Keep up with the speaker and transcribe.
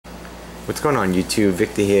What's going on YouTube?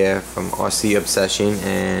 Victor here from RC Obsession,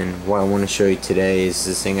 and what I want to show you today is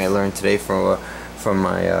this thing I learned today from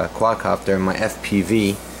my quadcopter and my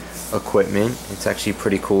FPV equipment. It's actually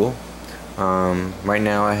pretty cool. Right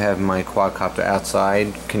now I have my quadcopter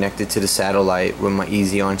outside connected to the satellite with my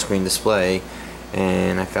easy on-screen display,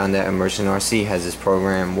 and I found that Immersion R.C has this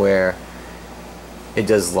program where it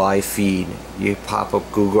does live feed. You pop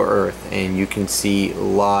up Google Earth and you can see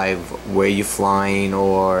live where you're flying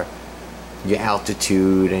or your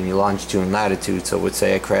altitude and your longitude and latitude. So let's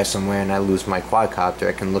say I crash somewhere and I lose my quadcopter,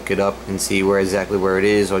 I can look it up and see exactly where it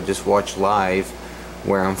is, or just watch live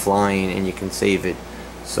where I'm flying and you can save it.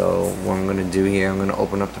 So what I'm going to do here, I'm going to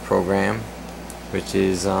open up the program, which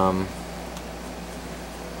is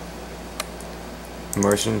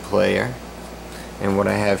Immersion Player, and what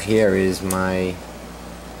I have here is my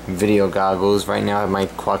video goggles. Right now I have my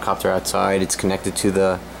quadcopter outside, it's connected to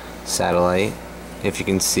the satellite. If you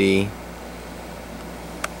can see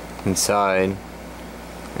inside,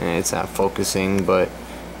 and it's not focusing, but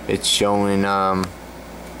it's showing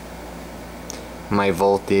my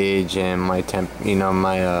voltage and my temp,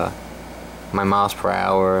 my miles per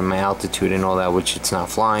hour and my altitude and all that, which it's not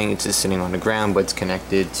flying, it's just sitting on the ground, but it's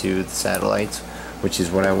connected to the satellites, which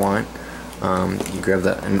is what I want. You grab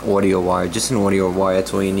an audio wire, just an audio wire,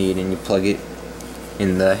 that's all you need, and you plug it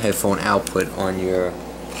in the headphone output on your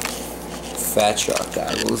Fat Shark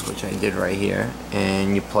goggles, which I did right here,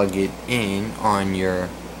 and you plug it in on your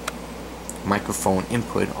microphone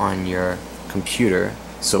input on your computer,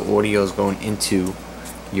 so audio is going into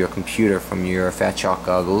your computer from your Fat Shark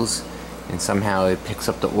goggles, and somehow it picks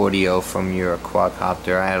up the audio from your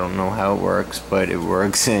quadcopter. I don't know how it works, but it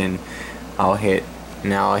works, and I'll hit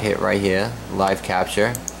right here, live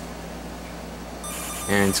capture,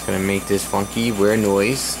 and it's gonna make this funky weird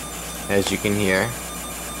noise, as you can hear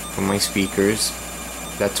from my speakers.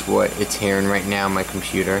 That's what it's hearing right now, my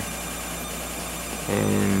computer,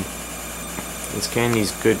 and it's getting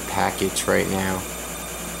these good packets right now,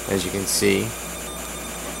 as you can see.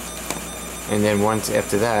 And then once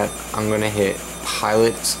after that, I'm gonna hit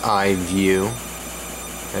pilot's eye view.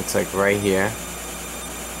 That's like right here,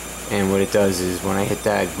 and what it does is when I hit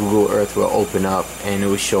that, Google Earth will open up and it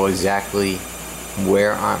will show exactly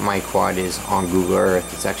where my quad is on Google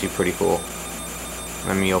Earth. It's actually pretty cool.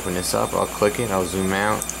 Let me open this up. I'll click it, I'll zoom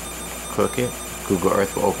out, click it, Google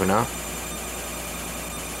Earth will open up.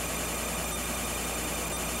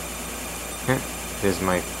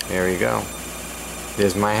 There we go.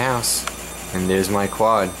 There's my house, and there's my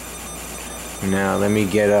quad. Now let me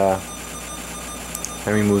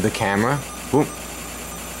move the camera. Boom.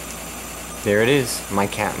 There it is. My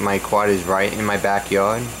quad is right in my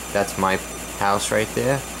backyard. That's my house right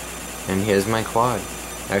there, and here's my quad.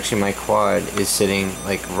 Actually, my quad is sitting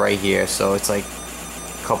like right here, so it's like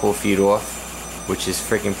a couple of feet off, which is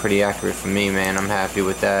freaking pretty accurate for me, man. I'm happy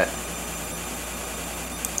with that.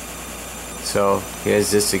 So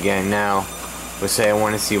here's this again. Now let's say I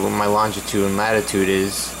want to see what my longitude and latitude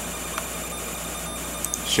is.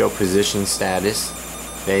 Show position status.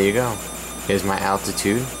 There you go. Here's my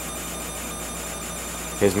altitude.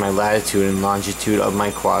 Here's my latitude and longitude of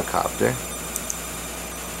my quadcopter.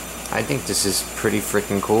 I think this is pretty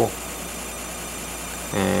freaking cool,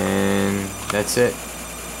 and that's it.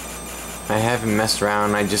 I haven't messed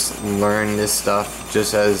around, I just learned this stuff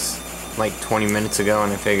just as like 20 minutes ago,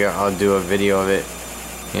 and I figure I'll do a video of it.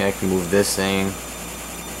 Yeah, I can move this thing.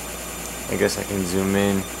 I guess I can zoom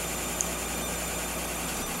in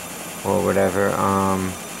or whatever.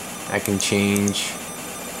 I can change,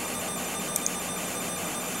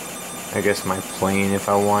 I guess, my plane if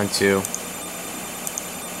I want to.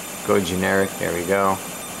 Go generic, there we go.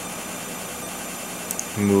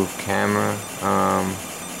 Move camera.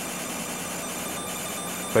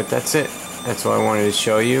 But that's it. That's what I wanted to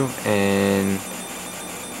show you, and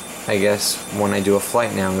I guess when I do a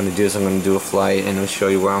flight now, I'm going to do a flight, and it'll show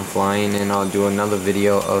you where I'm flying, and I'll do another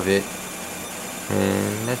video of it.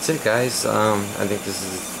 And that's it, guys. I think this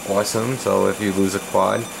is awesome. So if you lose a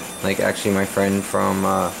quad, like actually my friend from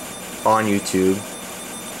on YouTube,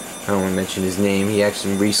 I don't want to mention his name, he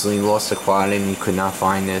actually recently lost a quad and he could not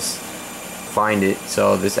find it.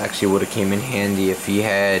 So this actually would have came in handy if he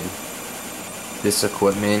had this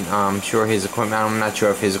equipment. I'm sure his equipment, I'm not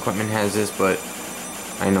sure if his equipment has this, but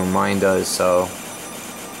I know mine does. So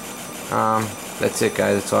that's it,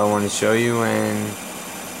 guys. That's all I wanted to show you, and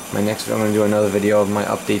my next video, I'm going to do another video of my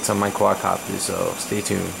updates on my quadcopter, so stay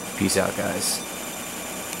tuned. Peace out, guys.